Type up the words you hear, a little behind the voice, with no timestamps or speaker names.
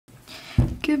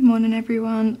Good morning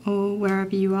everyone, or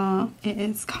wherever you are. It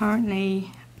is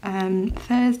currently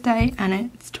Thursday and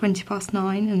it's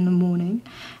 9:20 in the morning.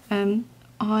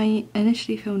 I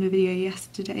initially filmed a video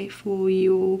yesterday for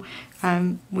you all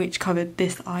which covered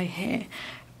this eye here,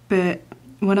 but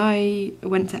when I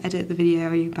went to edit the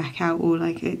video back out or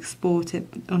like export it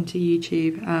onto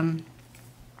YouTube,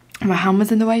 my hand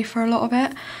was in the way for a lot of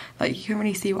it. Like, you can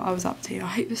really see what I was up to. I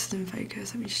hope this is in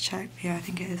focus. Let me just check. Yeah, I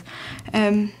think it is.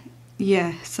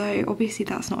 Yeah, so obviously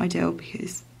that's not ideal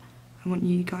because I want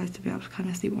you guys to be able to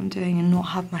kind of see what I'm doing and not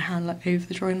have my hand like over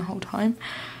the drawing the whole time.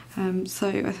 So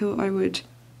I thought I would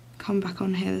come back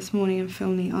on here this morning and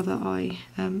film the other eye,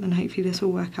 and hopefully this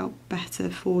will work out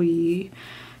better for you.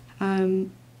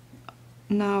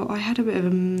 Now, I had a bit of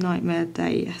a nightmare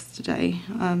day yesterday.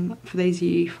 For those of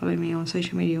you who follow me on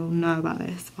social media will know about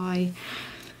this. I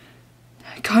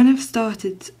kind of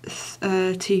started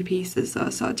two pieces. So I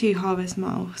started two harvest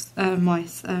mice. I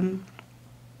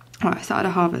started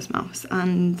a harvest mouse,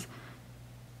 and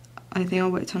I think I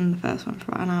worked on the first one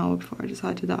for about an hour before I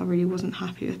decided that I really wasn't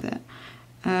happy with it.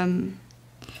 And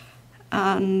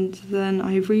then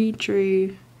I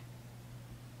redrew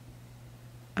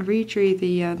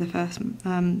the first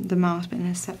the mouse, but in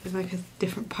a set with like a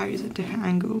different pose, a different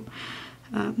angle,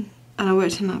 and I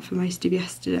worked on that for most of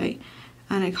yesterday.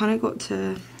 And it kind of got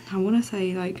to, I want to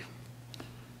say like,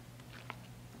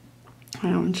 I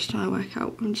don't know, I'm just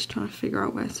trying to figure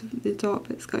out where the dark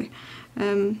bits go.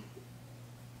 It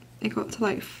got to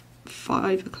like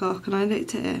 5 o'clock and I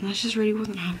looked at it and I just really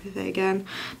wasn't happy with it again.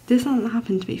 This hasn't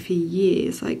happened to me for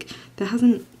years. Like, there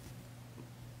hasn't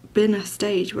been a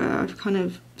stage where I've kind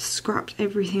of scrapped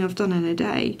everything I've done in a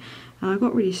day, and I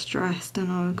got really stressed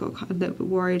and I got kind of a little bit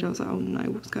worried. I was like, oh no,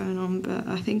 what's going on? But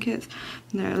I think it's,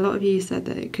 you know, a lot of you said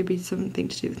that it could be something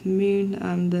to do with the moon,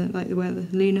 where the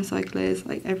lunar cycle is.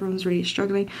 Like, everyone's really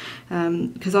struggling,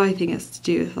 because I think it's to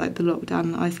do with like the lockdown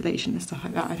and isolation and stuff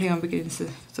like that. I think I'm beginning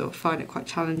to sort of find it quite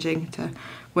challenging to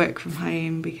work from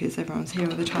home because everyone's here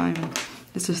all the time, and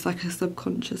it's just like a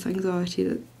subconscious anxiety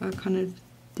that I'm kind of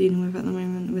dealing with at the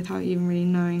moment without even really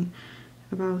knowing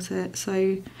about it.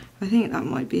 So I think that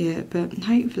might be it, but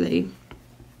hopefully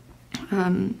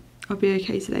I'll be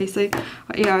okay today. So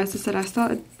yeah, as I said, I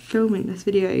started filming this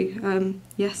video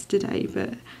yesterday,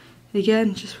 but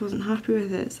again just wasn't happy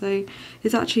with it. So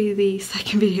it's actually the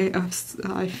second video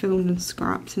I filmed and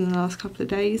scrapped in the last couple of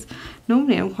days.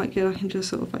 Normally I'm quite good, I can just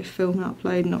sort of like film and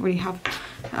upload and not really have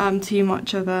too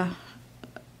much of an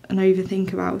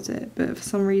overthink about it, but for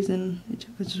some reason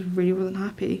I just really wasn't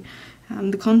happy.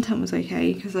 The content was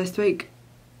okay because I spoke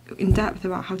in depth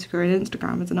about how to grow an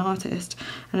Instagram as an artist,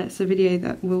 and it's a video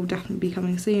that will definitely be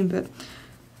coming soon, but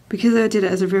because I did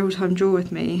it as a real-time draw with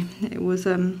me, it was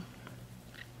I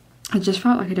just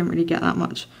felt like I didn't really get that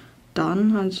much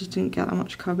done. I just didn't get that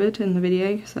much covered in the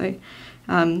video. So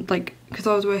like, because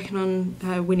I was working on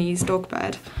Winnie's dog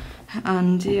bed,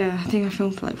 and yeah, I think I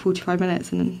filmed for like 45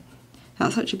 minutes, and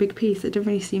that's such a big piece, it didn't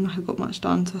really seem like I got much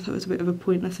done, so I thought it was a bit of a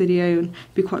pointless video and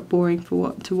be quite boring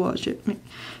to watch it.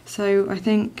 So I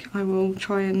think I will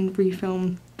try and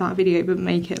refilm that video, but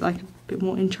make it like a bit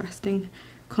more interesting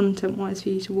content wise for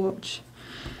you to watch.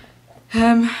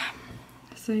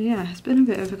 So yeah, it's been a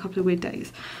bit of a couple of weird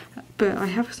days, but I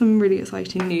have some really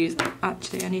exciting news.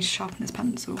 Actually, I need to sharpen this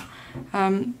pencil.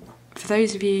 For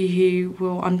those of you who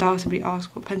will undoubtedly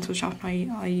ask what pencil sharpener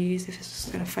I use, if this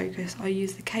is going to focus, I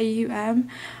use the KUM.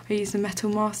 I use the Metal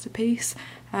Masterpiece,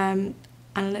 and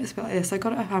it looks a bit like this. I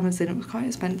got it off Amazon, it was quite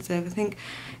expensive. I think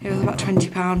it was about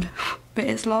 £20, but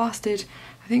it's lasted,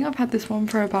 I think I've had this one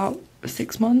for about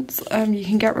 6 months. You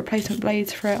can get replacement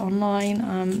blades for it online,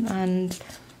 and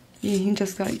you can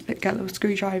just like get little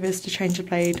screwdrivers to change the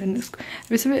blade, and it's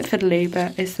a bit fiddly,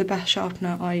 but it's the best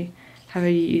sharpener I ever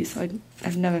used.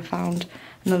 I've never found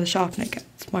another sharpener that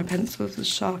gets my pencils as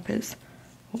sharp as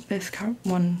what this current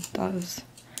one does.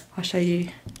 I'll show you.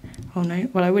 Oh no,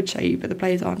 well I would show you, but the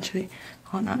blades aren't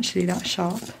actually that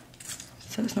sharp,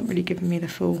 so it's not really giving me the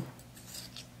full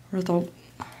result.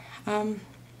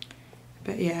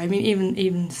 But yeah, I mean,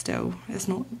 even still, it's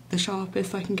not the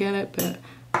sharpest I can get it, but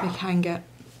I can get.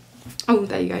 Oh,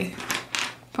 there you go.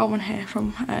 Found one here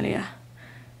from earlier.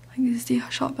 I think you see how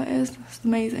sharp that is. That's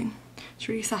amazing. It's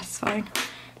really satisfying.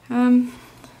 I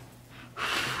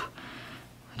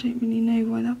don't really know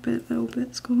why that little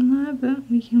bit's gone there, but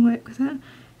we can work with it.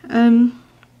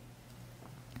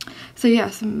 So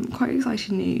yeah, some quite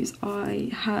exciting news.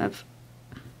 I have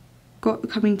got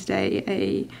coming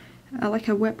today like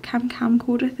a webcam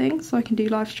camcorder thing, so I can do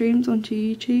live streams onto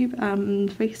YouTube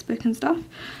and Facebook and stuff,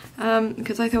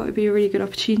 because I thought it would be a really good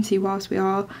opportunity whilst we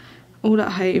are all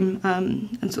at home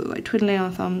and sort of like twiddling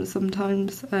our thumbs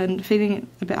sometimes and feeling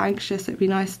a bit anxious, it'd be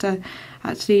nice to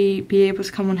actually be able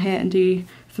to come on here and do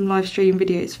some live stream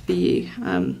videos for you.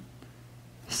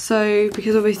 So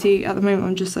because obviously at the moment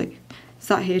I'm just like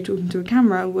sat here talking to a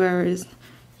camera, whereas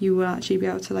you will actually be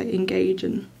able to like engage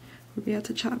and we'll be able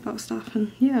to chat about stuff,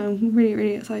 and yeah, I'm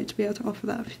really excited to be able to offer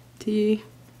that to you.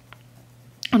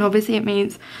 And obviously it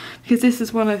means, because this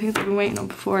is one of the things I've been waiting on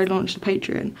before I launched the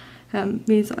Patreon,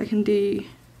 means that I can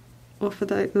offer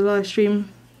the live stream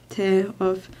tier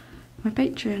of my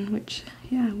Patreon, which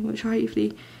will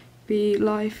hopefully be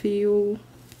live for you all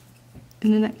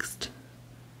in the next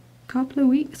couple of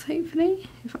weeks, hopefully,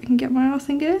 if I can get my arse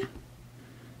in gear.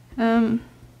 Yeah,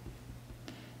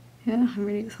 I'm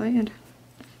really excited.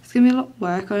 It's gonna be a lot of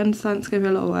work. I understand it's gonna be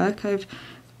a lot of work. I've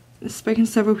spoken to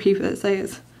several people that say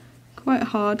it's quite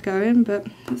hard going, but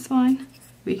it's fine.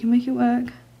 We can make it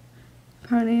work.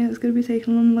 Apparently it's going to be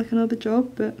taking on like another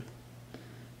job, but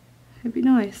it'd be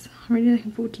nice. I'm really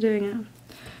looking forward to doing it.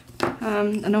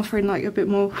 And offering like a bit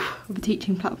more of a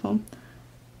teaching platform.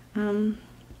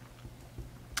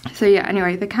 So yeah,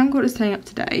 anyway, the camcorder's turning up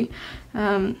today.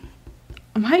 I'm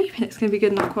hoping it's going to be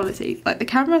good enough quality. Like the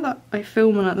camera that I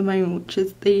film on at the moment, which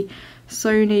is the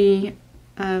Sony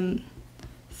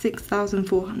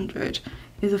 6400,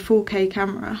 is a 4K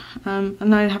camera.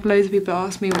 And I have loads of people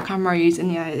ask me what camera I use,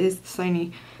 and yeah, it is the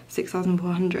Sony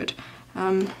 6400.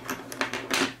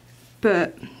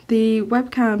 But the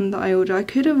webcam that I ordered, I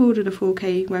could have ordered a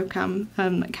 4K webcam,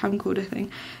 like camcorder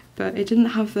thing, but it didn't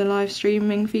have the live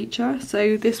streaming feature.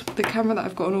 So the camera that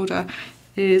I've got on order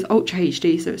is Ultra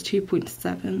HD, so it's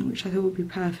 2.7, which I thought would be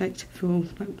perfect for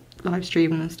like live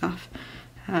streaming and stuff.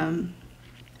 And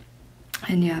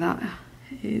yeah, that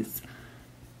is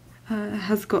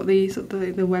has got the sort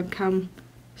of the webcam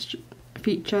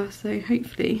feature, so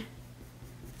hopefully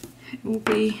it will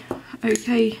be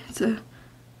okay to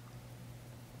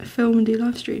film and do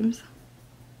live streams.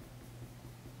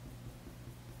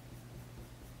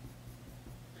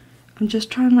 I'm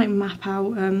just trying to like map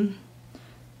out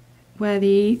where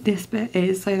this bit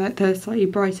is, so like the slightly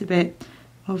brighter bit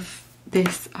of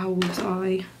this owl's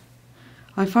eye.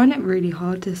 I find it really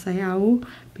hard to say owl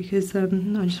because I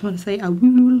just want to say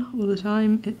owl all the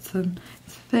time. It's a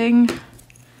thing.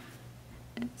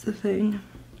 It's a thing.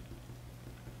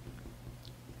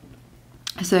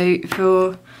 So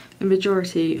for the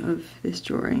majority of this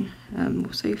drawing,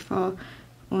 so far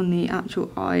on the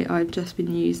actual eye, I've just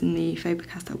been using the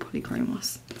Faber-Castell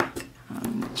Polychromos,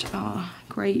 which are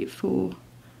great for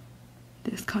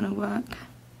this kind of work,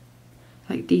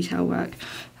 like detail work.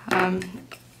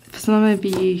 For some of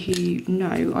you who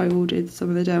know, I ordered some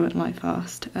of the Derwent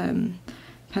Lightfast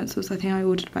pencils. I think I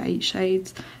ordered about 8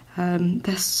 shades.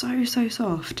 They're so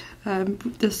soft.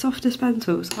 The softest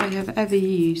pencils I have ever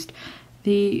used.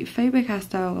 The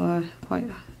Faber-Castell are quite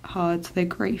hard, so they're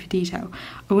great for detail.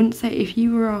 I wouldn't say, if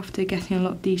you were after getting a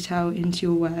lot of detail into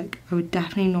your work, I would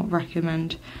definitely not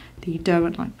recommend the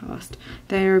Derwent Lightfast.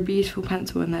 They're a beautiful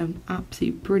pencil and they're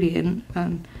absolutely brilliant.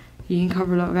 You can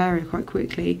cover a lot of area quite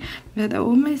quickly, but they're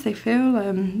almost, they feel,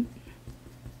 I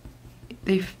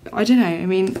don't know, I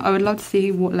mean, I would love to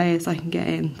see what layers I can get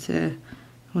into,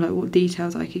 or like what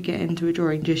details I could get into a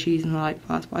drawing just using the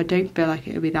Lightfast, but I don't feel like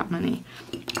it would be that many.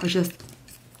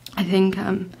 I think,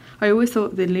 I always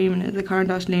thought the Luminous, the Caran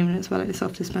d'Ache Luminous were like the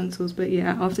softest pencils, but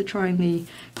yeah, after trying the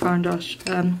Caran d'Ache,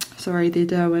 the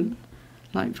Derwent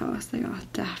Lightfast, they are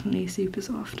definitely super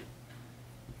soft.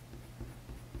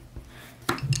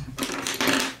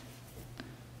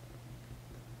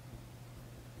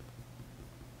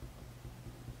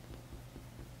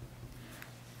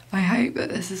 I hope that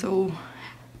this is all,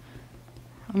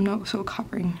 I'm not sort of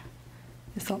covering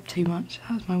this up too much.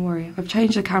 That was my worry. I've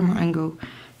changed the camera angle,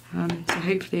 so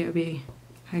hopefully it'll be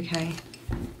okay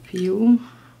for you all.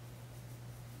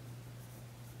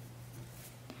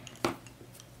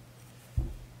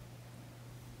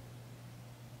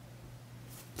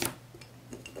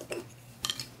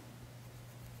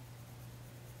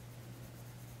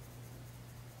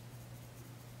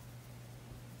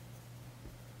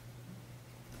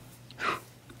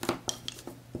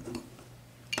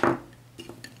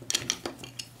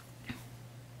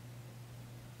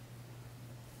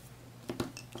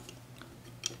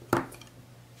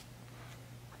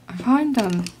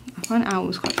 I find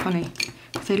owls quite funny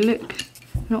because they look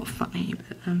not funny,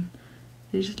 but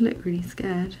they just look really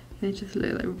scared. They just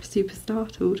look like super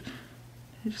startled.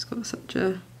 They've just got such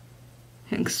an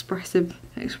expressive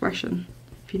expression,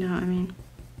 if you know what I mean.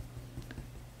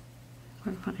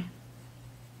 Quite funny.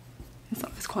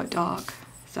 It's quite dark.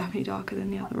 It's definitely darker than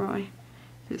the other eye.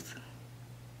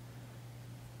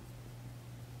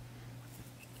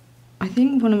 I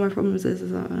think one of my problems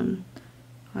is that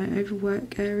I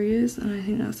overwork areas, and I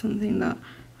think that's something that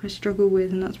I struggle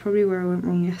with, and that's probably where I went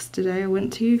wrong yesterday. I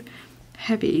went too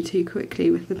heavy too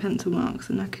quickly with the pencil marks,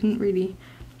 and I couldn't really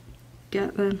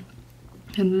get the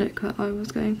look that I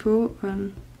was going for,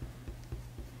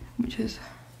 which is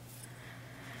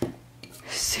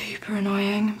super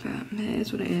annoying, but it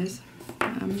is what it is.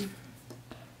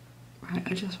 Right,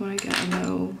 I just want to get a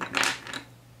little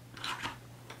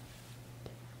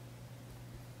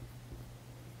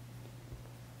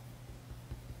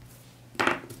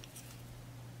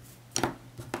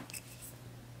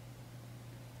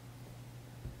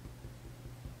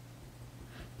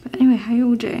Anyway, how are you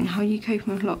all doing? How are you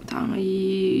coping with lockdown? Are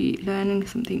you learning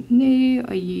something new?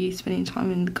 Are you spending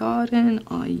time in the garden?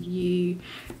 Are you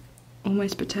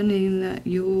almost pretending that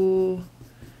you've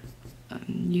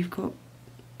got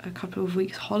a couple of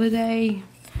weeks holiday?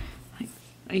 Like,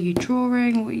 are you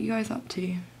drawing? What are you guys up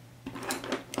to?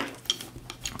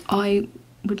 I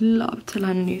would love to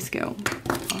learn a new skill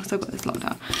whilst I've got this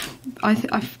lockdown.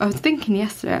 I was thinking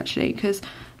yesterday actually, because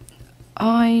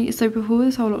so before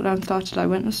this whole lockdown started, I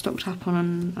went and stocked up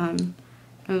on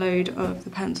a load of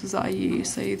the pencils that I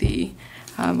use. So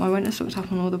I went and stocked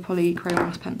up on all the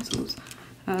polychromos pencils,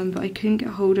 but I couldn't get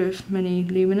hold of many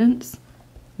luminants,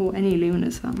 or any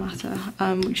luminants for that matter,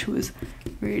 which was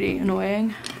really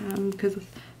annoying, because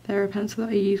they're a pencil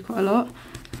that I use quite a lot,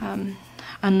 and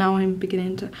now I'm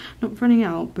beginning to, not running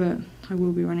out, but I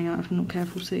will be running out if I'm not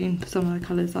careful soon for some of the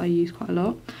colours that I use quite a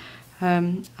lot.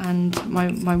 And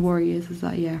my worry is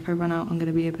that, yeah, if I run out I'm going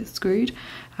to be a bit screwed,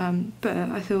 but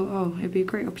I thought, oh, it'd be a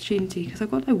great opportunity because I've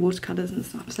got like watercolours and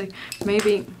stuff, so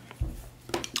maybe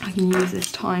I can use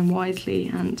this time wisely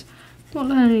and not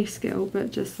learn any skill,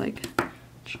 but just like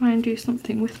try and do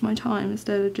something with my time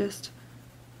instead of just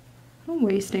not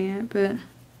wasting it. But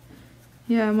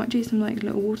yeah, I might do some like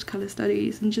little watercolour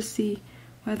studies and just see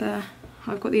whether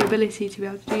I've got the ability to be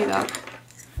able to do that.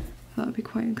 That would be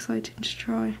quite exciting to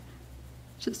try.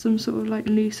 Just some sort of like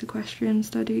loose equestrian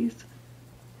studies.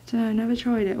 I don't know, I never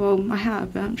tried it. Well, I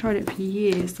have, but I haven't tried it for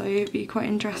years, so it'd be quite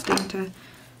interesting to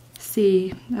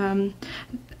see. And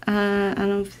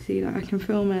obviously like, I can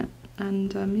film it,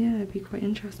 and yeah, it'd be quite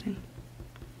interesting.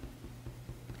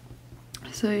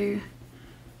 So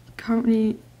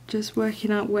currently just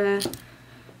working out where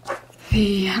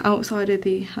the outside of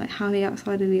the, like how the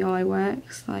outside of the eye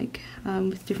works, like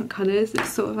with different colours.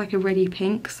 It's sort of like a reddy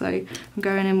pink, so I'm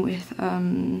going in with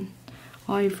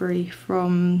ivory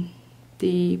from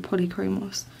the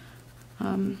polychromos,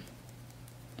 to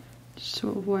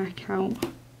sort of work out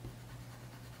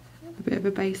a bit of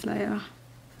a base layer,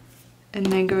 and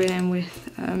then going in with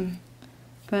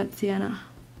burnt sienna.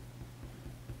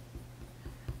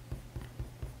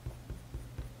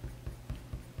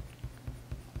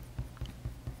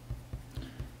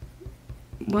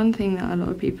 One thing that a lot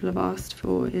of people have asked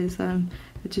for is a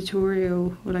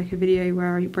tutorial or like a video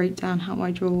where I break down how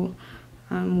I draw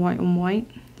white on white.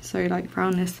 So like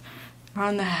around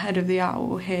the head of the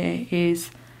owl here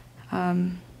is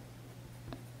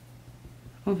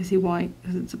obviously white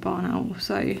because it's a barn owl,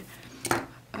 so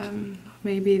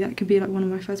maybe that could be like one of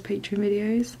my first Patreon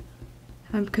videos,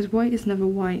 because white is never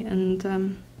white, and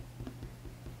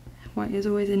white is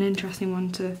always an interesting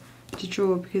one to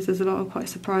draw because there's a lot of quite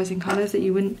surprising colours that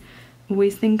you wouldn't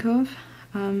always think of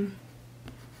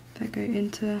that go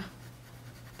into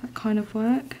that kind of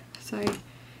work. So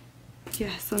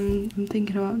yes, I'm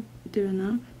thinking about doing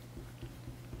that.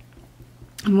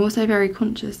 I'm also very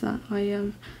conscious that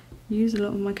I used a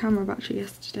lot of my camera battery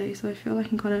yesterday, so I feel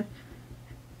like I'm kind of,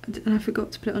 and I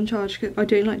forgot to put it on charge because I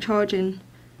don't like charging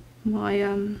my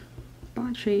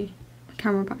battery,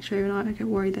 camera battery overnight. I get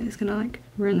worried that it's gonna like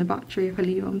ruin the battery if I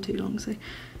leave it on too long. So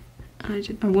I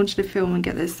wanted to film and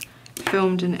get this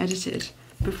filmed and edited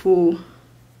before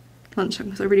lunchtime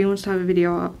because I really wanted to have a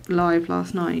video up live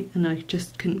last night, and I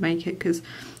just couldn't make it because,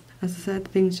 as I said,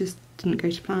 things just didn't go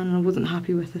to plan and I wasn't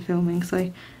happy with the filming,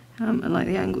 so and like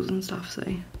the angles and stuff, so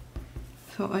I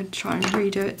thought I'd try and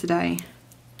redo it today.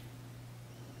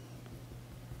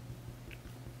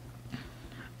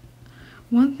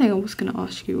 One thing I was going to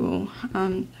ask you all,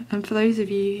 and for those of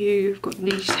you who've got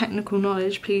any technical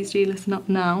knowledge, please do listen up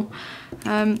now.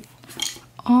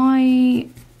 I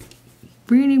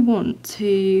really want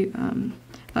to,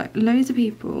 like loads of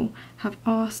people have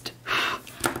asked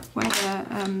whether,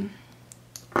 hang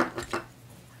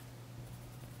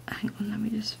on, let me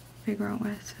just figure out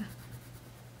where to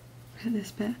put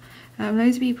this bit.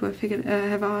 Loads of people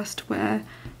have asked whether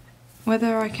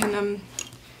I can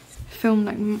film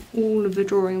like all of the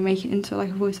drawing and make it into like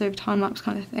a voiceover time-lapse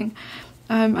kind of thing.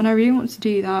 and I really want to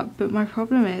do that, but my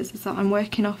problem is that I'm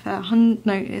working off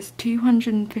it's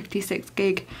 256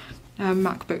 gig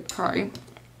MacBook Pro,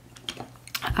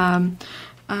 and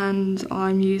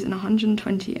I'm using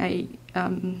 128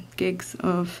 gigs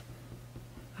of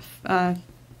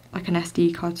like an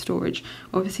SD card storage.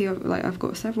 Obviously I've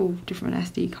got several different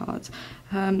SD cards,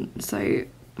 so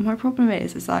my problem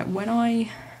is that when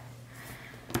I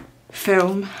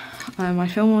film, I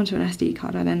film onto an SD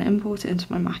card, I then import it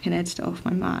into my Mac and edit it off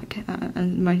my Mac,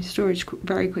 and my storage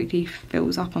very quickly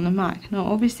fills up on the Mac. Now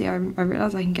obviously I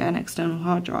realise I can get an external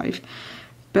hard drive,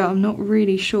 but I'm not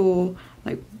really sure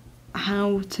like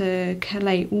how to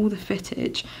collate all the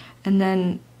footage, and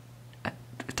then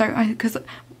because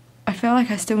I feel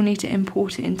like I still need to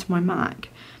import it into my Mac,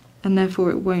 and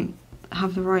therefore it won't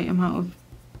have the right amount of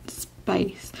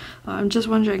space. I'm just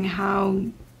wondering how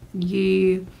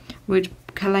you would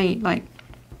collate like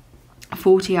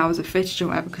 40 hours of footage or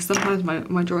whatever, because sometimes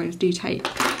my drawings do take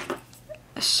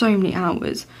so many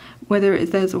hours, whether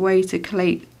there's a way to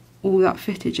collate all that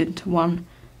footage into one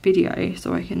video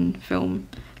so I can film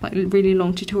like really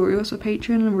long tutorials for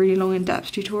Patreon and really long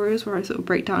in-depth tutorials where I sort of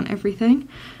break down everything.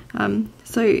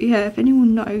 So yeah, if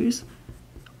anyone knows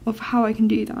of how I can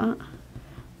do that,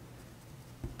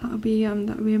 that would be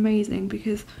amazing,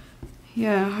 because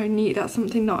yeah, that's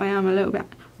something that I am a little bit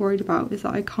worried about, is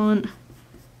that I can't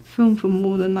film for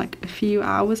more than like a few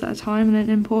hours at a time and then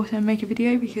import it and make a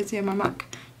video, because yeah, my Mac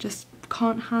just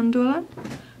can't handle it.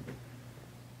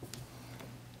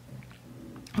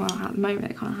 Well, at the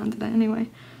moment it can't handle it anyway.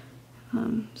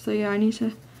 So yeah, I need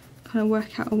to kind of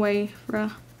work out a way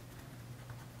for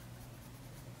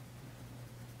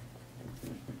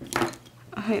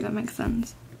I hope that makes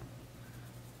sense.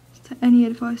 So any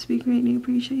advice would be greatly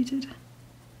appreciated.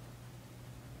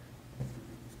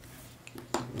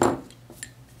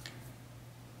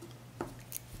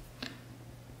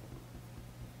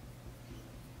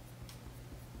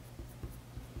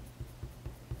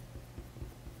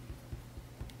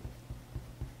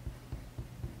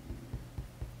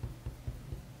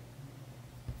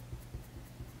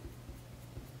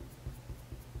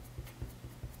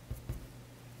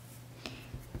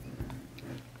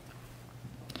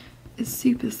 It's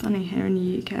super sunny here in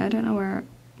the UK. I don't know what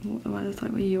the weather's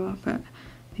like where you are, but I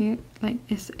think like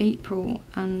it's April,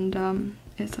 and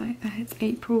it's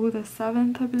April the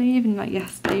 7th, I believe, and like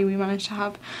yesterday we managed to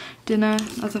have dinner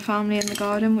as a family in the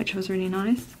garden, which was really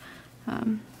nice.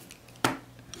 Because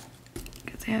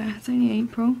yeah, it's only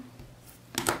April,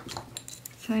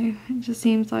 so it just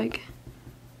seems like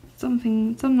some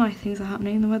nice things are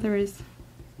happening. The weather is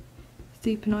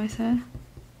super nice here.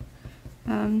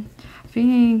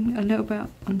 Feeling a little bit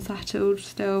unsettled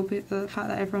still with the fact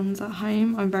that everyone's at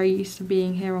home. I'm very used to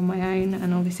being here on my own,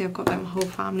 and obviously I've got like my whole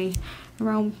family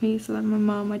around with me, so that my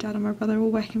mum, my dad and my brother are all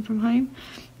working from home,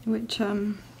 which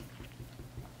yeah,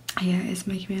 it's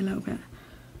making me a little bit,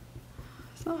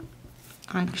 it's not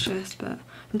anxious, but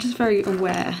I'm just very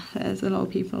aware that there's a lot of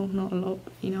people, not a lot,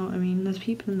 you know what I mean, there's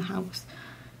people in the house.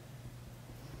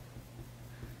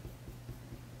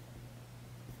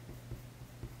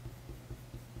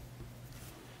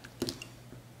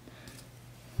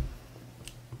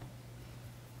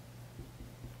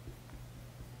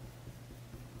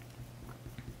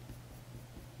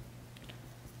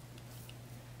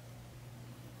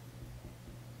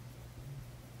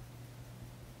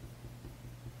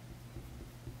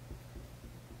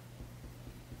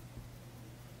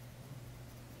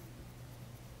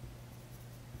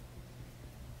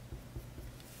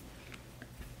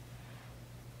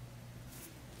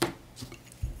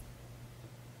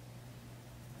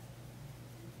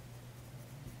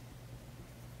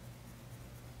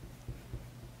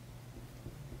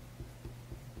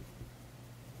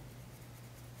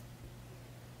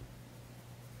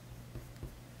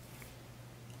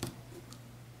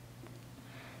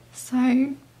 So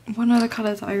one of the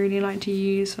colours that I really like to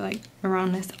use for like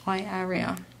around this eye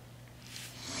area,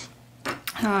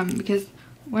 because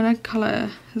when a colour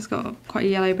has got quite a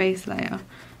yellow base layer,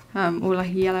 or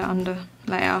like a yellow under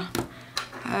layer,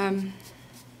 I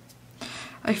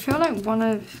feel like one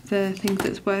of the things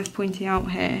that's worth pointing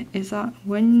out here is that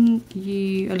when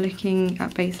you are looking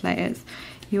at base layers,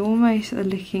 you almost are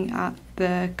looking at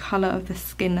the colour of the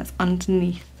skin that's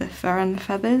underneath the fur and the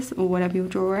feathers, or whatever you're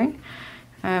drawing.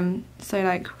 So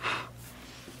like,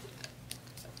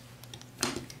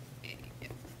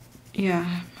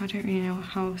 yeah, I don't really know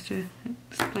how else to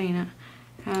explain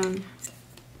it.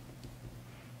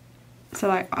 So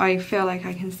like, I feel like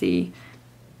I can see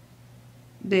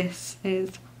this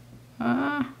is,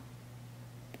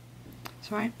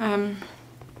 sorry,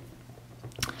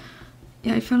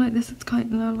 yeah, I feel like this is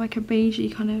kind of like a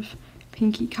beigey kind of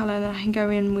pinky colour that I can go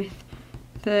in with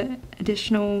the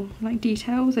additional like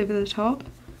details over the top.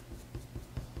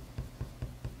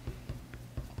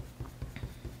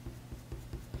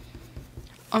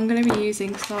 I'm going to be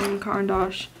using some Caran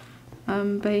d'Ache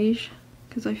beige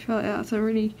because I feel like that's a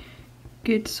really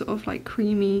good sort of like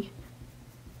creamy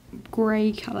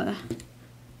grey colour,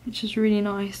 which is really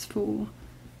nice for,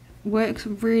 works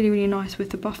really nice with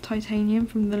the buff titanium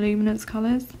from the Luminance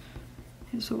colours.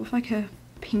 It's sort of like a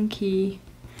pinky,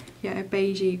 yeah, a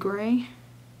beigey grey.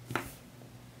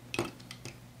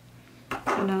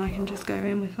 And then I can just go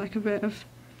in with like a bit of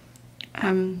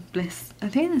Bliss. I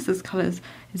think this is colours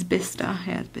is Bista,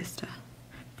 yeah, it's Bista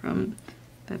from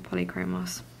the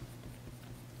Polychromos.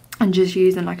 And just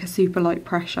using like a super light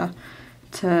pressure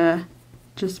to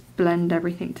just blend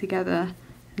everything together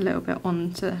a little bit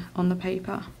on the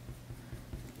paper.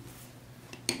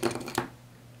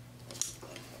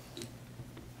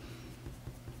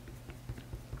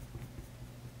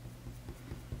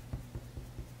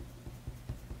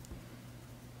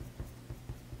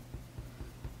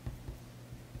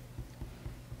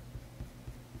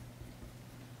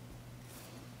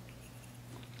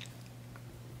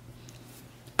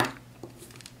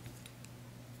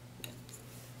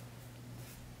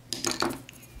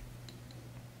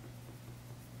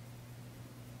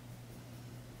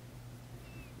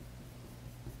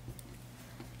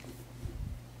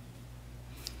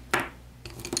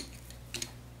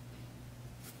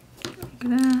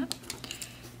 I'm gonna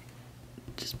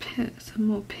just put some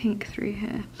more pink through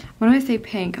here. When I say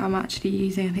pink, I'm actually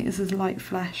using, I think this is Light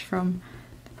Flesh from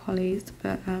the Polys,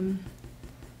 but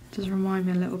it does remind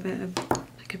me a little bit of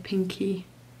like a pinky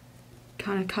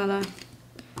kind of colour.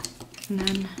 And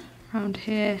then around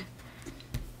here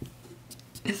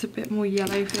it's a bit more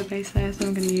yellow for the base layer, so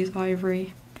I'm going to use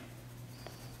Ivory.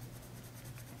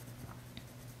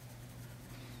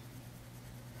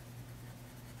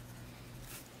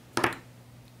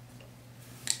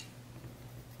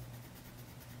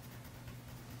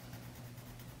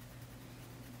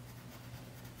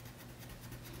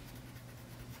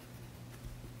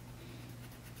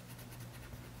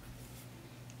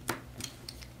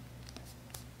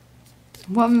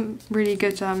 One really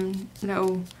good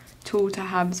little tool to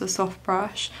have is a soft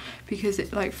brush, because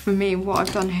it, like for me, what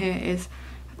I've done here is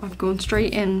I've gone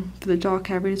straight in for the dark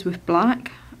areas with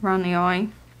black around the eye,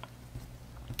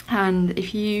 and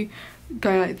if you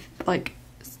go like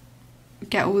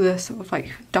get all the sort of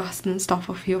like dust and stuff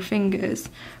off your fingers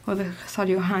or the side of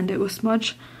your hand, it will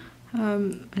smudge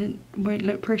and it won't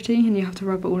look pretty and you have to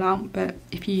rub it all out. But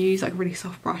if you use like a really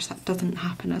soft brush, that doesn't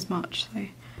happen as much. So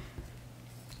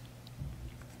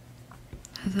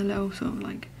there's a little sort of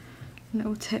like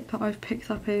little tip that I've picked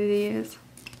up over the years.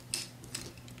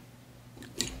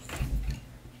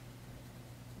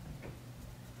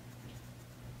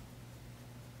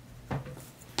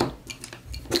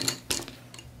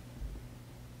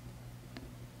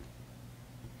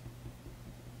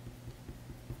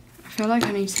 I feel like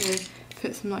I need to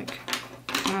put some like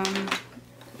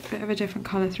bit of a different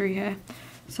colour through here,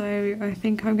 so I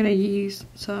think I'm going to use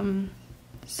some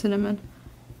cinnamon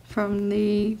from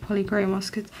the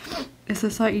Polychromos, because it's a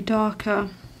slightly darker,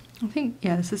 I think,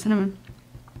 yeah, this is cinnamon.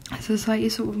 It's a slightly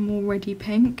sort of more reddy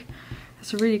pink.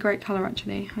 It's a really great colour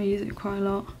actually, I use it quite a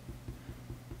lot.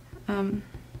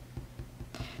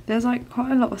 There's like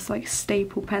quite a lot of like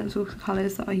staple pencil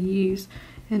colours that I use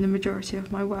in the majority of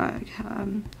my work,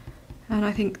 and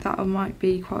I think that might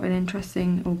be quite an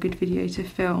interesting or good video to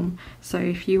film. So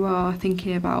if you are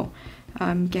thinking about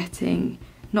getting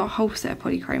not a whole set of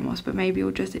Polychromos, but maybe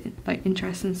you're just like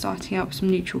interested in starting out with some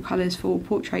neutral colours for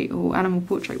portrait or animal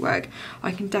portrait work,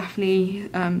 I can definitely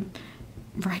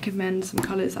recommend some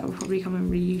colours that will probably come in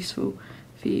really useful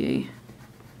for you.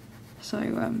 So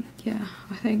yeah,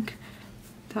 I think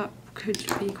that could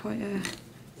be quite a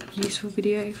useful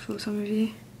video for some of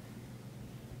you.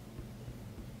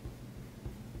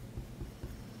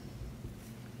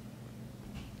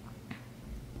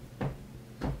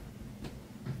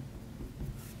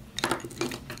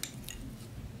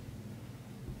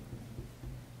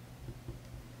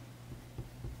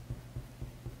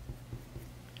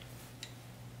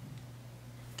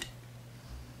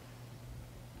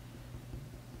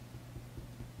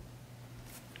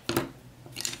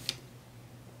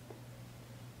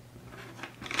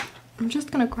 I'm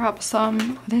just going to grab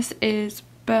some, this is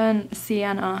Burnt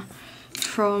Sienna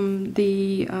from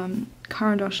the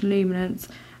Caran d'Ache Luminance,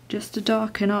 just to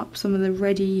darken up some of the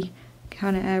reddy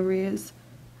kind of areas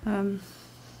around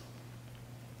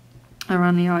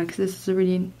the eye, because this is a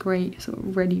really great sort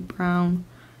of reddy brown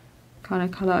kind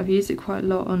of colour. I've used it quite a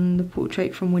lot on the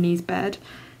portrait from Winnie's bed.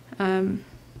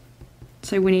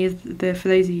 So Winnie is for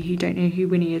those of you who don't know who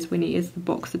Winnie is the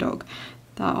boxer dog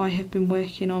that I have been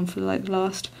working on for like the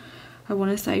last, I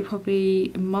want to say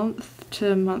probably a month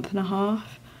to a month and a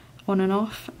half, on and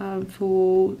off,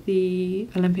 for the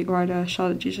Olympic rider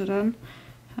Charlotte Dujardin.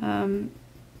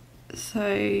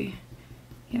 So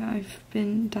yeah, I've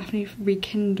been definitely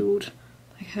rekindled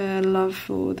like her love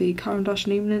for the Caran d'Ache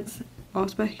luminance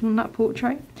whilst working on that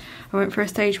portrait. I went for a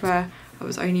stage where I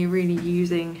was only really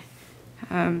using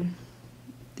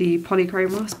the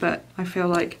polychromos, but I feel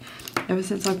like ever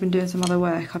since I've been doing some other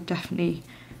work, I've definitely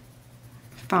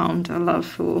found a love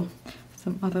for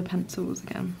some other pencils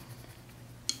again,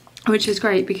 which is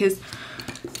great because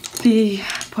the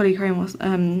polychromos,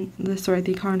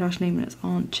 the Caran d'Ache luminance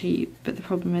aren't cheap, but the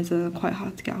problem is they're quite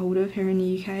hard to get hold of here in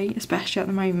the UK, especially at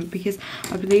the moment, because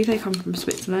I believe they come from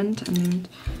Switzerland, and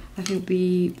I think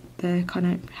they're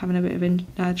kind of having a bit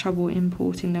of trouble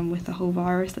importing them with the whole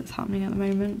virus that's happening at the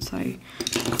moment. So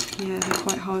yeah, they're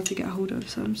quite hard to get hold of.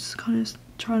 So I'm just kind of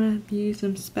trying to use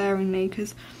them sparingly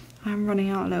because I'm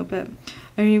running out a little bit.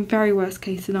 I mean, very worst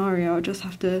case scenario, I'll just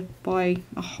have to buy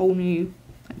a whole new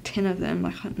tin of them,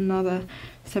 like another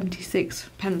 76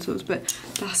 pencils, but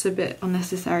that's a bit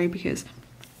unnecessary because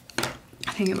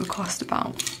I think it would cost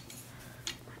about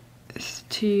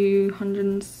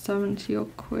 270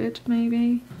 odd quid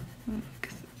maybe.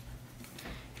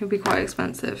 It'll be quite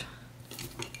expensive,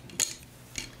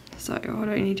 so I'd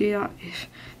only do that if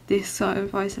this sort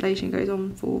of isolation goes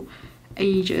on for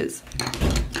ages.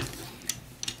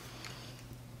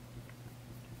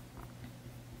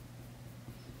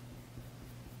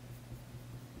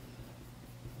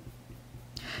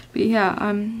 But yeah,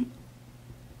 I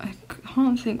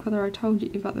can't think whether I told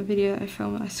you about the video I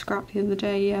filmed that I scrapped the other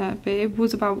day. Yeah, but it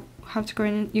was about how to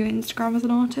grow your Instagram as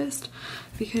an artist,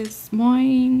 because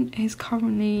mine is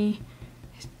currently,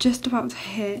 it's just about to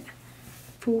hit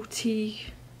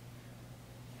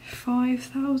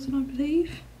 45,000, I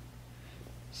believe.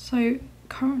 So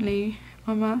currently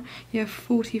I'm at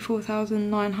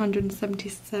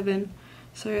 44,977.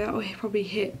 So that will probably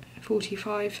hit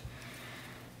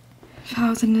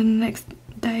 45,000 in the next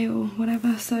day or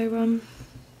whatever. So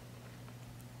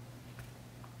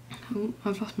oh,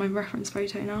 I've lost my reference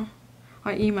photo now.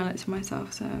 I email it to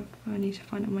myself, so I need to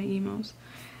find out my emails.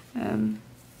 No,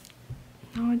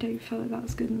 I don't feel like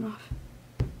that's good enough.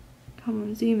 Come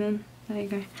on, zoom in. There you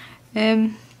go.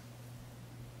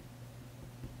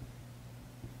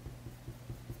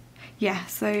 Yeah,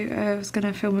 so I was going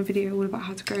to film a video all about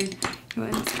how to grow your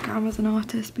Instagram as an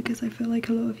artist, because I feel like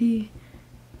a lot of you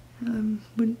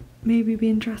would maybe be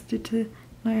interested to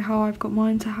know how I've got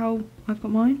mine to how I've got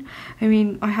mine. I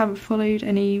mean, I haven't followed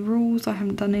any rules, I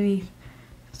haven't done any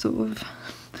sort of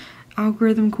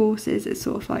algorithm courses. It's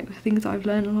sort of like things that I've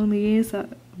learned along the years that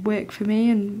work for me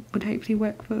and would hopefully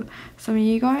work for some of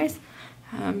you guys.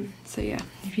 So yeah,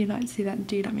 if you'd like to see that,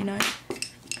 do let me know.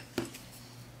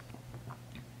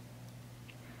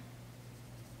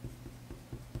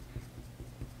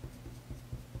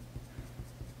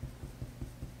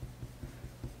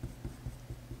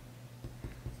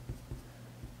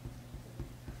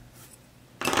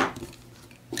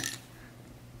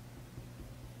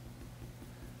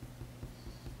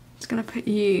 Going to put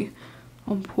you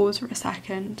on pause for a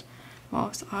second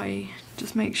whilst I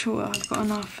just make sure I've got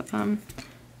enough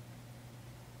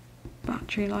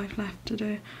battery life left to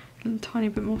do a tiny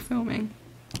bit more filming.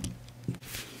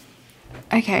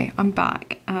 Okay, I'm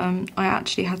back. I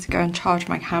actually had to go and charge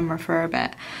my camera for a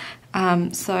bit,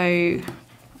 so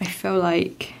I feel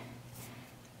like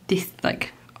this,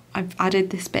 like, I've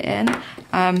added this bit in,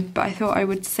 but I thought I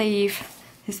would save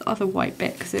this other white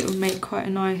bit because it will make quite a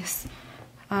nice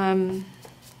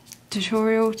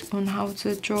tutorial on how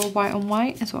to draw white on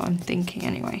white, is what I'm thinking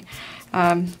anyway.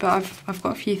 But I've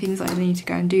got a few things I need to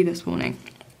go and do this morning.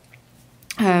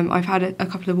 I've had a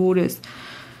couple of orders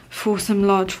for some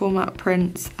large format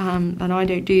prints, and I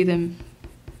don't do them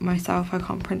myself, I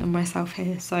can't print them myself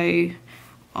here, so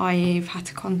I've had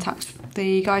to contact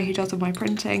the guy who does all my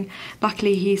printing.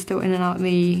 Luckily he's still in and out of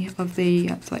the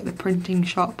printing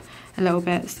shop a little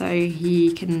bit, so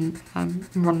he can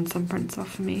run some prints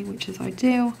off for me, which is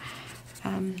ideal.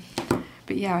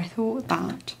 But yeah, I thought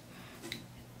that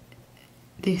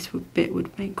this bit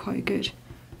would make quite a good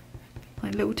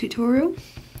like little tutorial.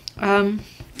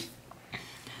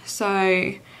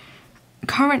 So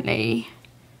currently,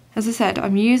 as I said,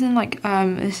 I'm using like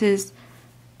this is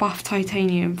buff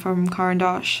titanium from Caran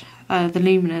d'Ache, the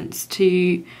luminance,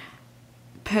 to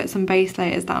put some base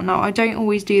layers down. Now I don't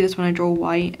always do this when I draw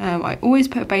white. I always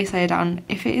put a base layer down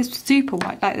if it is super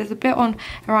white. Like there's a bit on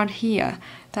around here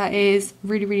that is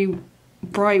really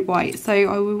bright white, so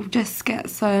I will just get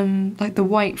some like the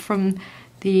white from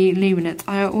the luminance.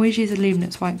 I always use a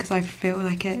luminance white because I feel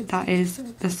like that is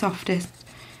the softest,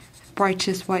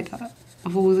 brightest white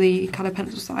of all the colour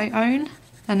pencils that I own,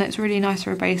 and it's really nice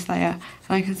for a base layer, and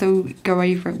I can still go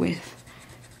over it with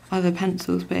other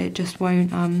pencils, but it just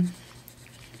won't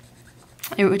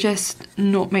it would just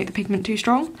not make the pigment too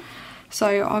strong.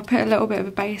 So I'll put a little bit of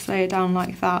a base layer down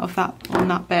like that on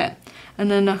that bit, and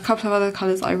then a couple of other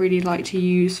colours I really like to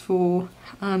use for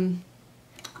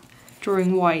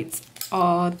drawing whites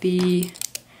are if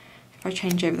I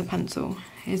change over the pencil,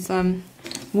 is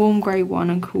warm grey one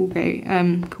and cool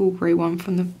grey one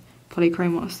from the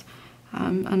Polychromos.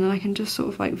 And then I can just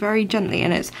sort of like very gently,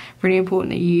 and it's really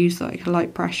important that you use like a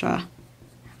light pressure,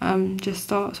 just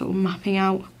start sort of mapping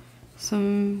out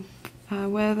some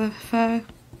where the fur,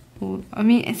 or I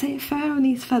mean, is it fur on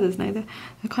these feathers? No, they're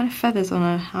kind of feathers on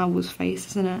a owl's face,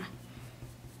 isn't it?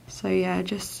 So yeah,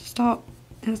 just start.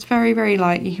 It's very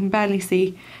light, you can barely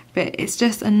see, but it's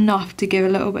just enough to give a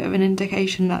little bit of an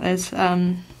indication that there's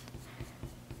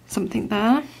something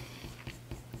there.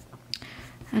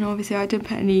 And obviously I didn't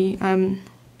put any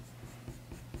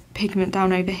pigment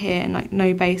down over here, and like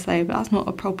no base layer, but that's not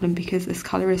a problem because this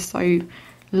colour is so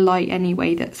light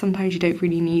anyway that sometimes you don't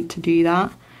really need to do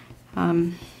that.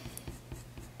 And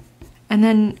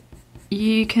then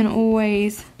you can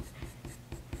always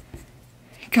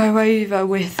go over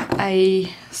with a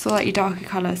slightly darker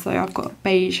colour. So I've got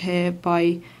beige here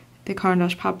by the Caran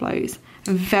d'Ache Pablos,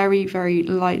 and very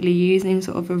lightly, using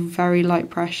sort of a very light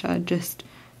pressure, just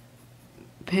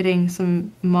putting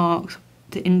some marks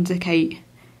to indicate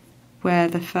where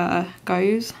the fur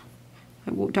goes,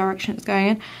 like what direction it's going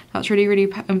in. That's really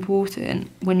important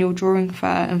when you're drawing fur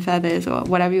and feathers or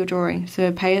whatever you're drawing, so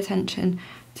pay attention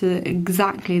to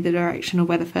exactly the direction of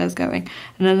where the fur is going.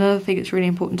 And another thing that's really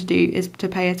important to do is to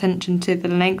pay attention to the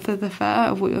length of the fur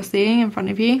of what you're seeing in front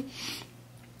of you.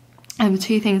 And the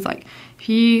two things, like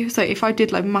if I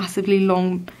did like massively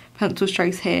long pencil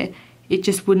strokes here, it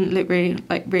just wouldn't look really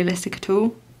like realistic at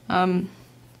all.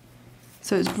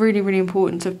 So it's really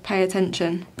important to pay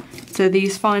attention to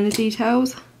these finer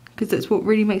details, because that's what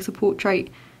really makes a portrait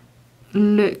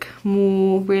look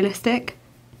more realistic.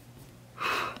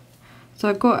 So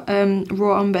I've got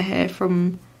raw umber here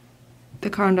from the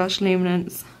Caran d'Ache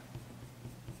Luminance.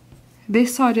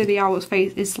 This side of the owl's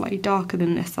face is slightly darker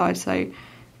than this side, so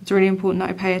it's really important that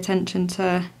I pay attention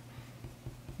to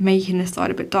making this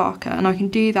side a bit darker, and I can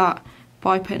do that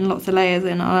by putting lots of layers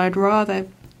in. And I'd rather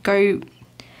go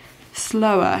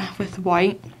slower with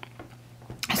white.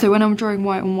 So when I'm drawing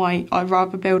white on white, I'd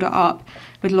rather build it up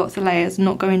with lots of layers,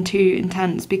 not going too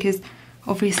intense, because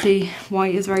obviously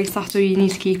white is very subtle. You need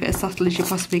to keep it as subtle as you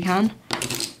possibly can.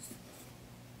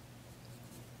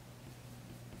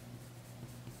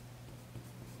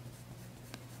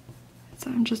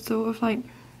 So I'm just sort of like,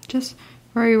 just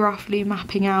very roughly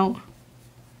mapping out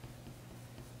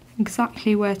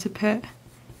exactly where to put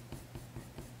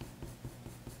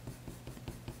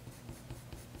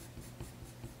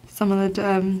some of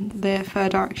the fur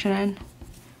direction in.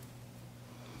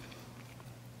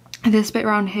 And this bit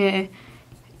around here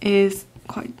is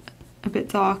quite a bit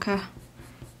darker,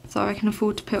 so I can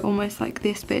afford to put almost like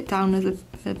this bit down as a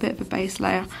bit of a base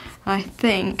layer. And I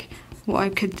think what I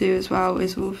could do as well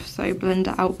is also blend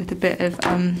it out with a bit of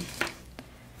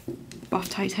buff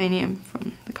titanium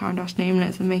from the Caran d'Ache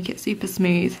Luminance and make it super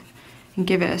smooth and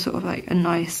give it a sort of like a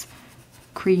nice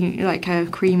creamy, like a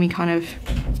creamy kind of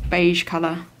beige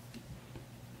colour.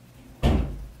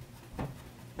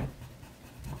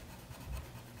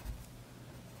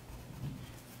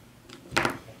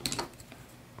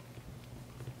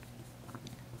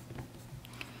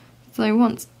 So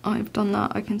once I've done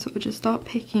that, I can sort of just start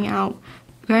picking out,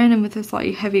 going in with a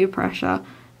slightly heavier pressure,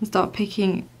 and start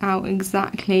picking out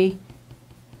exactly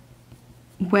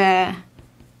where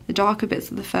the darker bits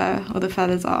of the fur or the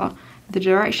feathers are, the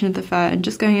direction of the fur, and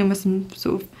just going in with some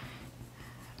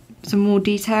more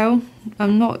detail.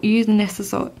 I'm not using this as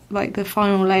sort of like the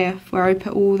final layer where I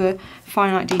put all the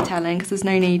finite detail in, because there's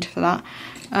no need for that.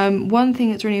 One thing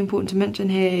that's really important to mention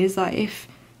here is that if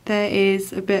there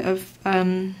is a bit of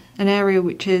an area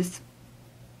which is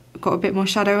got a bit more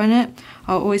shadow in it,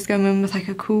 I'll always go in with like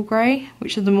a cool grey,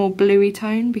 which is a more bluey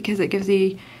tone, because it gives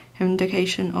the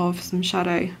indication of some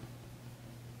shadow.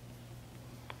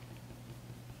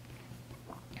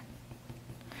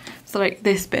 So like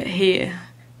this bit here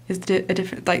is a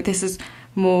different, like this is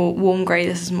more warm grey,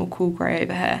 this is more cool grey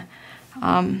over here.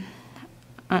 And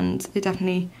and it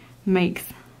definitely makes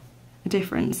a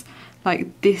difference.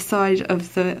 Like this side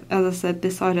of the, as I said,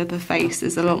 this side of the face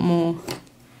is a lot more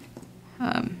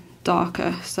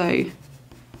darker, so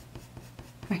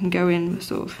I can go in with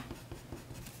sort of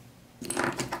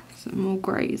some more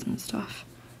greys and stuff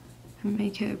and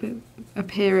make it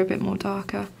appear a bit more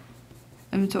darker,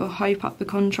 and sort of hype up the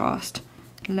contrast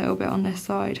a little bit on this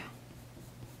side.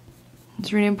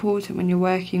 It's really important when you're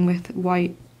working with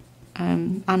white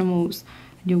animals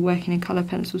and you're working in colour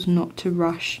pencils not to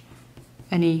rush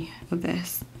any of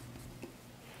this.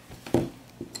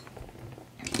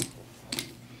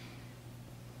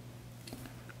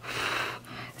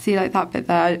 See, like that bit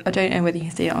there, I don't know whether you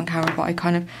can see it on camera, but I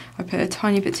put a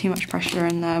tiny bit too much pressure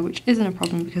in there, which isn't a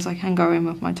problem because I can go in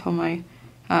with my Tombow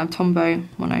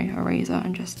mono eraser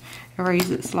and just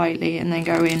erase it slightly, and then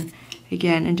go in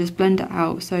again and just blend it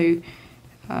out so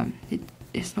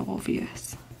it's not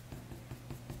obvious.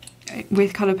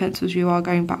 With colour pencils you are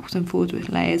going backwards and forwards with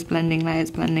layers, blending,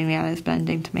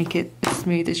 to make it as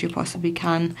smooth as you possibly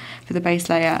can for the base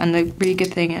layer. And the really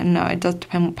good thing, and no, it does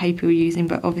depend what paper you're using,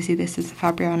 but obviously this is the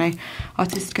Fabriano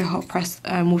Artistico hot press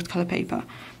watercolour paper,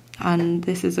 and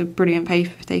this is a brilliant paper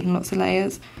for taking lots of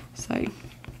layers, so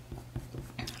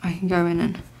I can go in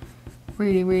and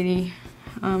really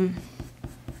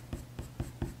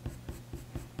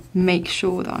make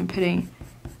sure that I'm putting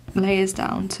layers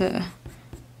down to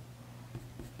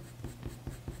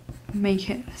make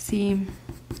it seem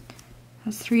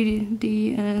as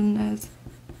 3D and as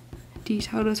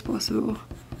detailed as possible.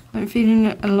 I'm feeling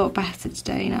a lot better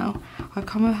today now.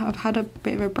 I've had a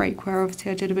bit of a break where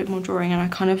obviously I did a bit more drawing, and I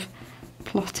kind of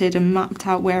plotted and mapped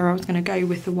out where I was going to go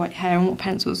with the white hair and what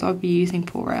pencils I'd be using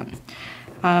for it.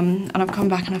 And I've come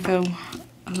back and I feel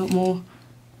a lot more,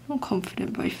 not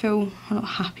confident, but I feel a lot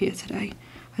happier today.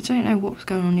 I don't know what was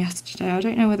going on yesterday. I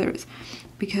don't know whether it's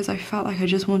because I felt like I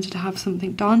just wanted to have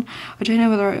something done. I don't know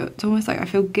whether it's almost like I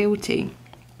feel guilty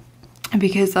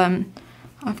because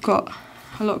I've got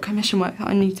a lot of commission work that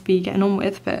I need to be getting on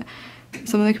with, but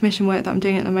some of the commission work that I'm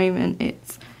doing at the moment,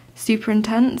 it's super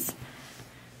intense.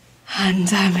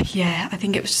 And yeah, I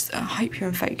think it was just, I hope you're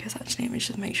in focus actually, let me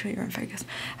just make sure you're in focus.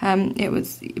 It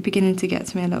was beginning to get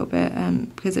to me a little bit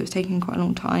because it was taking quite a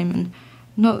long time, and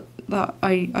not that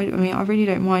I mean, I really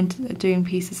don't mind doing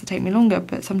pieces that take me longer,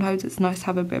 but sometimes it's nice to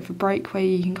have a bit of a break where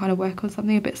you can kind of work on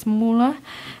something a bit smaller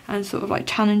and sort of like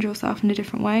challenge yourself in a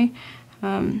different way.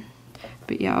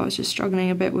 But yeah, I was just struggling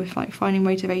a bit with like finding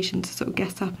motivation to sort of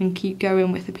get up and keep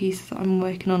going with the pieces that I'm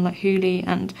working on, like Hooli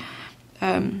and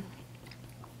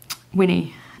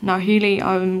Winnie. Now Hooli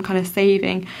I'm kind of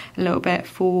saving a little bit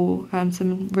for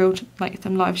some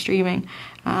live streaming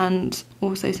and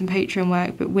also some Patreon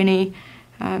work, but Winnie,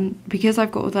 because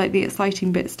I've got all like the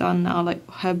exciting bits done now, like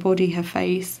her body, her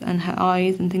face and her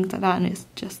eyes and things like that, and it's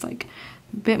just like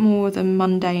a bit more than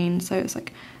mundane, so it's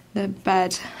like the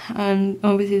bed, and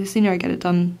obviously the sooner I get it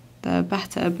done the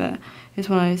better, but it's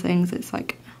one of those things, it's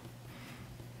like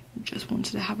just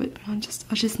wanted to have it, I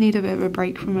just need a bit of a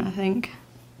break from it, I think.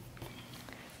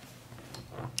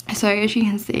 So as you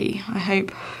can see, I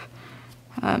hope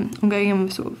I'm going in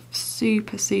with sort of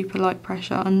super light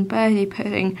pressure. I'm barely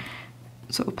putting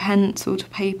sort of pencil to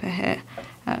paper here,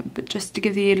 but just to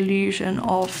give the illusion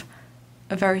of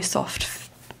a very soft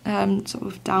sort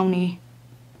of downy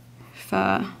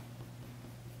fur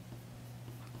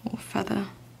or feather.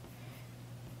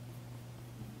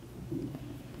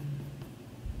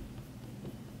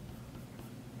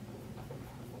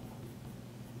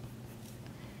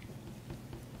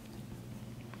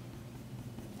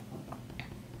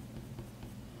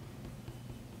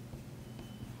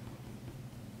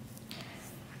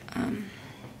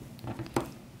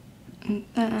 And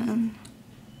then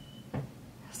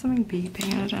something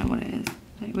beeping, I don't know what it is,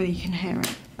 like whether you can hear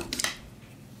it,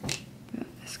 but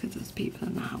it's because there's people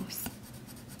in the house.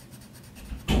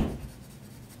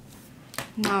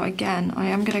 Now again, I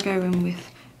am going to go in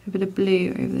with a bit of blue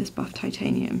over this buff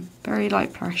titanium, very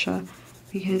light pressure,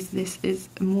 because this is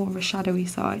more of a shadowy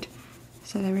side,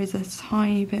 so there is a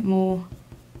tiny bit more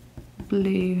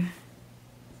blue .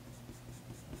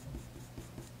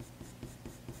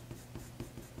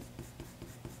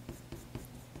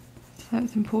 So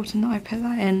it's important that I put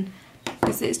that in,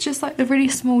 because it's just like the really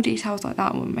small details like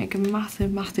that will make a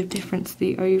massive difference to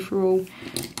the overall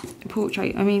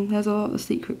portrait. I mean, there's a lot of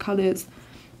secret colours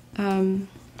that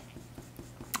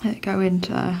go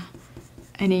into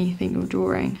anything you're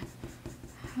drawing,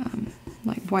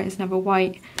 like white is never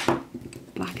white,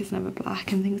 black is never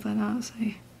black and things like that. So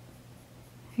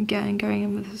again, going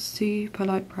in with a super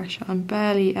light pressure, I'm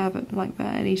barely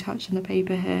touching the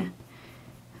paper here.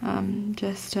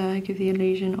 Just to give the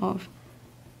illusion of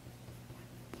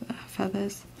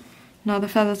feathers. Now the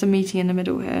feathers are meeting in the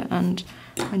middle here, and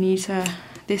I need to,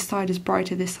 this side is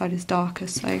brighter, this side is darker,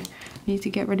 so I need to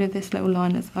get rid of this little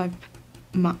line that I've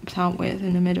mapped out with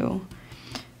in the middle,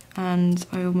 and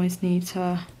I almost need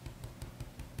to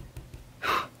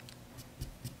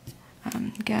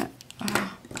get a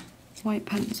white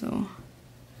pencil.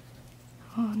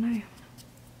 Oh no.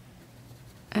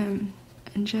 And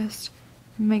just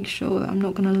make sure that I'm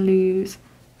not going to lose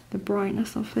the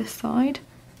brightness of this side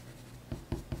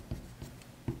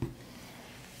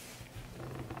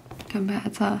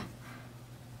compared to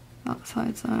that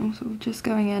side. So I'm sort of just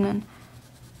going in and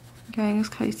going as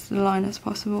close to the line as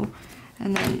possible,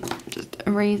 and then just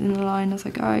erasing the line as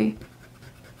I go,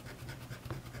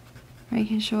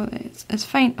 making sure that it's as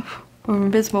faint or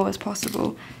invisible as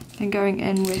possible, then going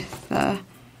in with the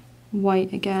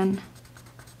white again,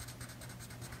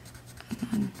 and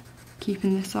then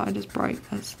keeping this side as bright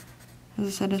as I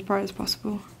said, as bright as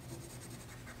possible.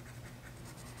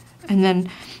 And then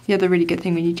the other really good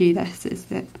thing when you do this is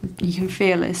that you can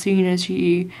feel as soon as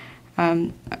you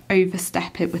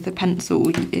overstep it with the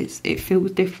pencil, it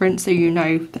feels different, so you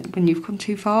know that when you've gone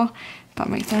too far, if that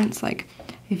makes sense. Like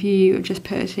if you are just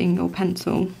putting your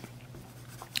pencil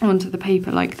onto the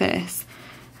paper like this,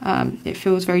 it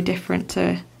feels very different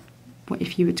to what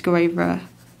if you were to go over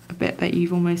a bit that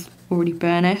you've almost already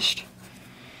burnished.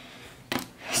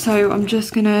 So I'm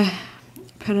just gonna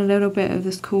put a little bit of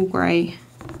this cool grey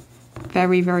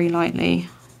very, very lightly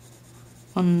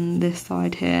on this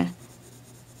side here.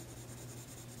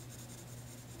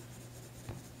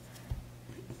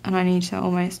 And I need to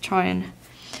almost try and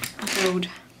build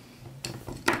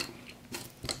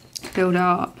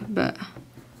up, but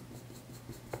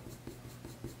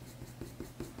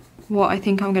what I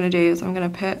think I'm going to do is I'm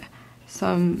going to put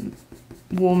some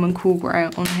warm and cool grey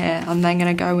on here. I'm then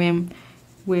going to go in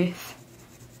with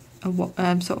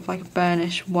a sort of like a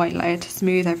burnish white layer to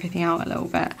smooth everything out a little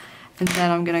bit, and then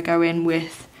I'm going to go in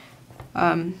with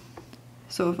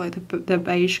sort of like the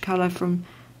beige colour from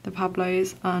the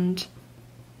Pablos and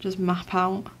just map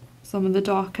out some of the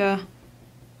darker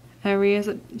areas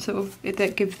that sort of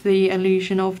that give the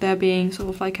illusion of there being sort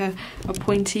of like a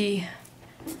pointy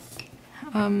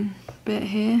bit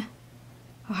here.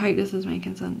 I hope this is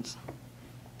making sense.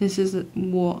 This is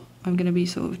what I'm going to be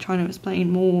sort of trying to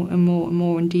explain more and more and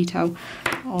more in detail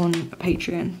on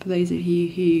Patreon for those of you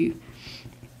who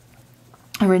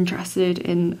are interested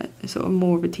in sort of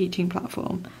more of a teaching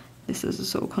platform. This is the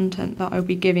sort of content that I'll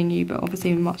be giving you, but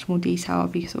obviously in much more detail. I'll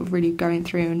be sort of really going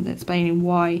through and explaining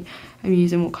why I'm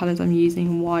using what colours I'm using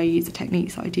and why I use the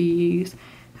techniques that I do use,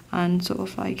 and sort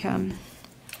of like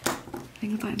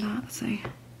things like that. So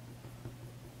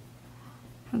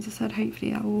as I said,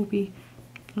 hopefully that will all be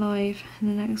live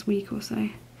in the next week or so.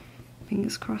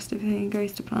 Fingers crossed everything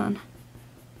goes to plan.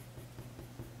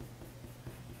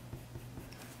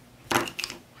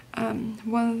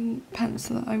 One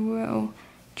pencil that I will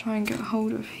try and get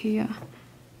hold of here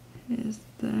is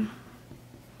the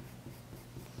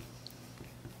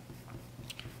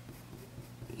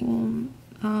warm,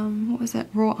 what was it,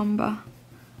 raw umber.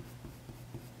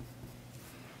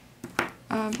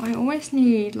 I almost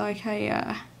need like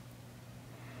a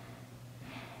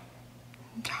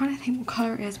I'm trying to think what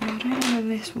colour it is, but I don't know whether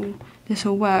this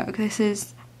will work. This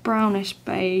is brownish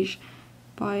beige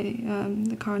by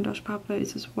the Caran d'Ache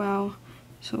Pablos as well,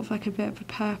 sort of like a bit of a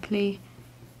purpley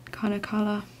kind of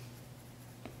colour.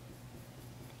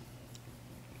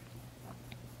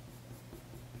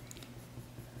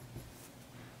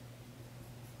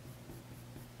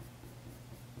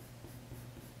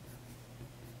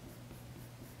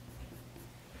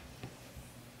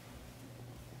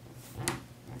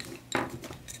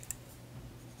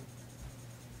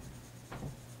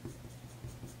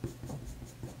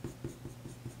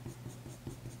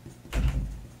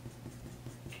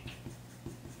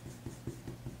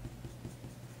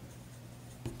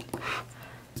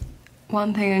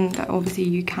 One thing that obviously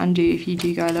you can do if you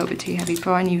do go a little bit too heavy,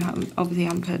 providing you obviously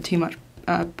haven't put too much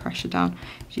pressure down,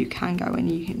 is you can go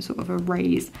and you can sort of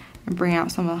erase and bring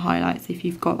out some of the highlights. If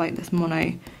you've got like this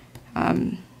mono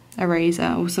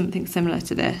eraser or something similar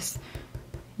to this,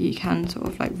 you can sort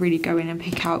of like really go in and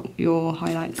pick out your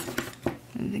highlights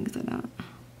and things like that.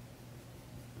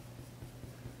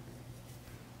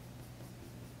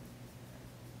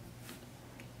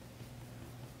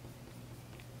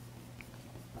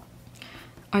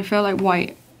 I feel like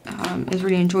white is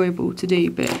really enjoyable to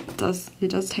do, but it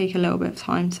does take a little bit of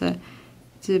time to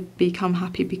become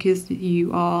happy, because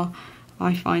I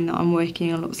find that I'm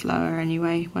working a lot slower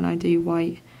anyway when I do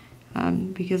white.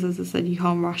 because as I said, you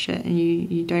can't rush it, and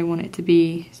you don't want it to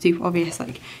be super obvious.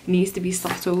 Like, it needs to be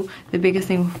subtle. The biggest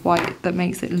thing with white that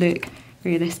makes it look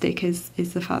realistic is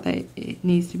the fact that it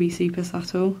needs to be super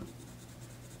subtle.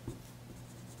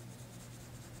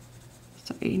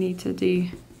 So you need to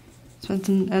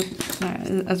spend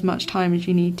as much time as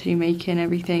you need to making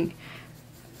everything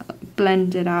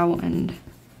blended out and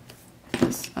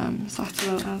as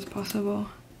subtle as possible.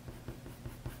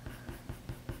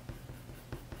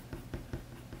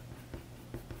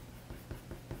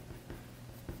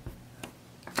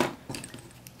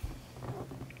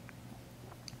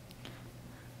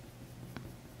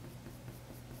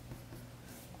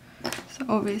 So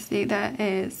obviously there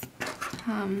is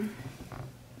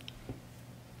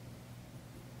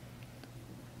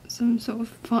some sort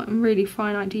of really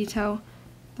finite detail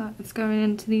that's going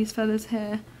into these feathers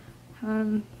here,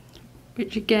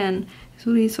 which again is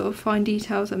all these sort of fine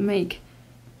details that make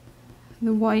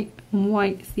the white on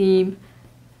white theme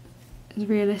as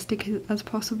realistic as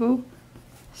possible.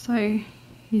 So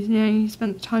you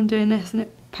spent time doing this and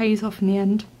it pays off in the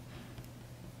end.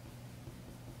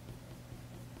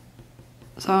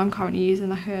 So I'm currently using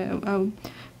like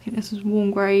I think this is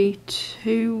Warm Grey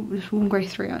 2, this is Warm Grey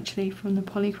 3 actually, from the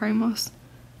Polychromos.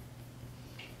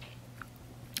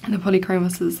 And the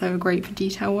Polychromos is so great for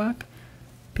detail work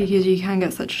because you can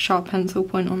get such a sharp pencil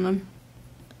point on them.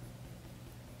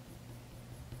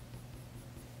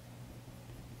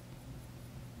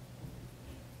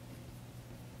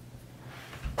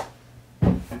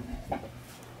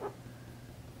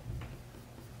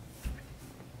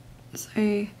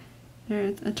 So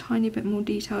there's a tiny bit more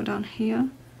detail down here.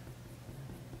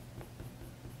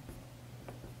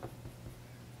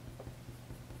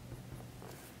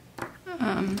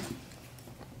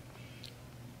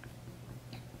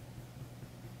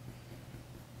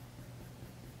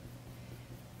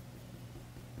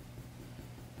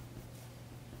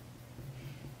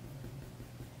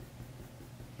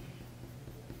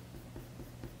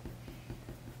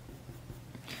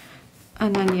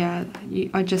 And then yeah,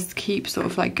 I just keep sort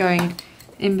of like going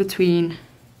in between,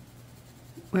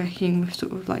 working with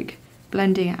sort of like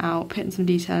blending it out, putting some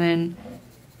detail in,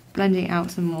 blending it out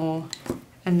some more,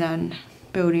 and then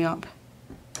building up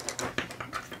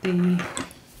the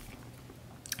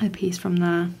piece from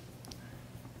there.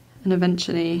 And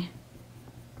eventually,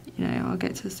 you know, I'll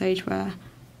get to a stage where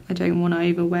I don't want to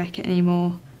overwork it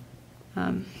anymore,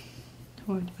 or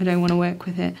I don't want to work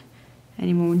with it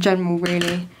anymore in general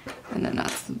really, and then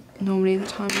that's normally the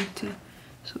time to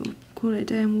sort of call it a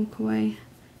day and walk away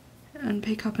and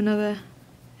pick up another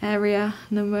area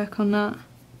and then work on that.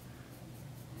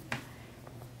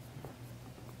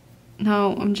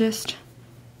 Now I'm just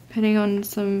putting on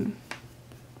some,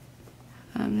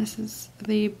 this is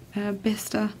the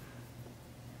Bista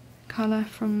colour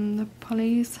from the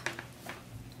Polys,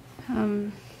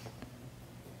 and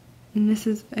this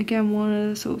is again one of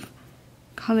the sort of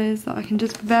colours that I can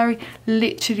just very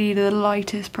literally the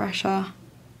lightest pressure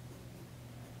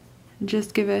and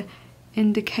just give an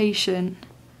indication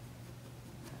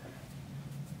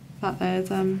that there's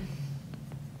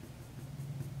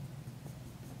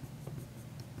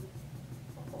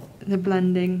the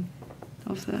blending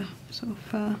of the sort of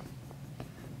fur.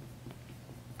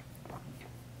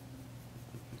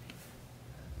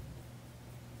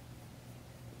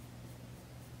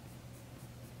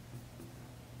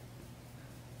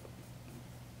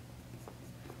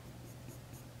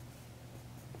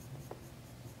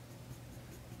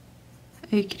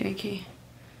 Okie dokie.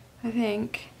 I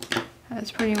think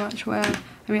that's pretty much where,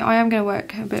 I mean I am going to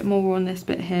work a bit more on this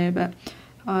bit here, but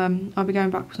I'll be going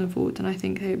backwards and forwards, and I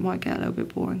think it might get a little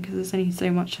bit boring because there's only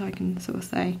so much I can sort of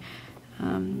say,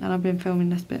 and I've been filming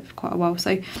this bit for quite a while,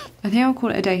 so I think I'll call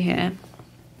it a day here,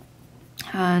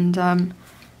 and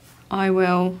I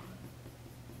will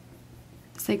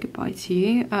say goodbye to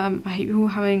you. I hope you're all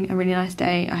having a really nice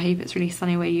day. I hope it's really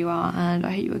sunny where you are, and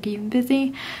I hope you're keeping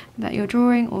busy, that you're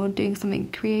drawing or doing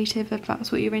something creative if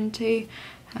that's what you're into,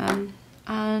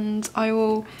 and I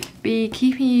will be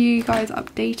keeping you guys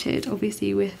updated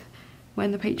obviously with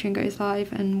when the Patreon goes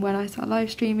live and when I start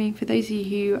live streaming. For those of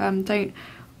you who don't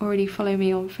already follow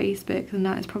me on Facebook, then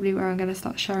that is probably where I'm going to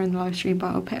start sharing the live stream,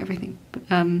 but I'll put everything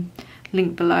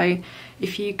link below.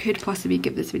 If you could possibly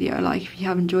give this video a like if you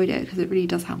have enjoyed it, because it really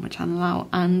does help my channel out,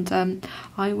 and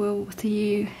I will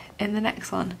see you in the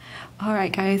next one.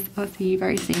 Alright guys, I'll see you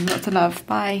very soon. Lots of love.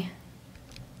 Bye.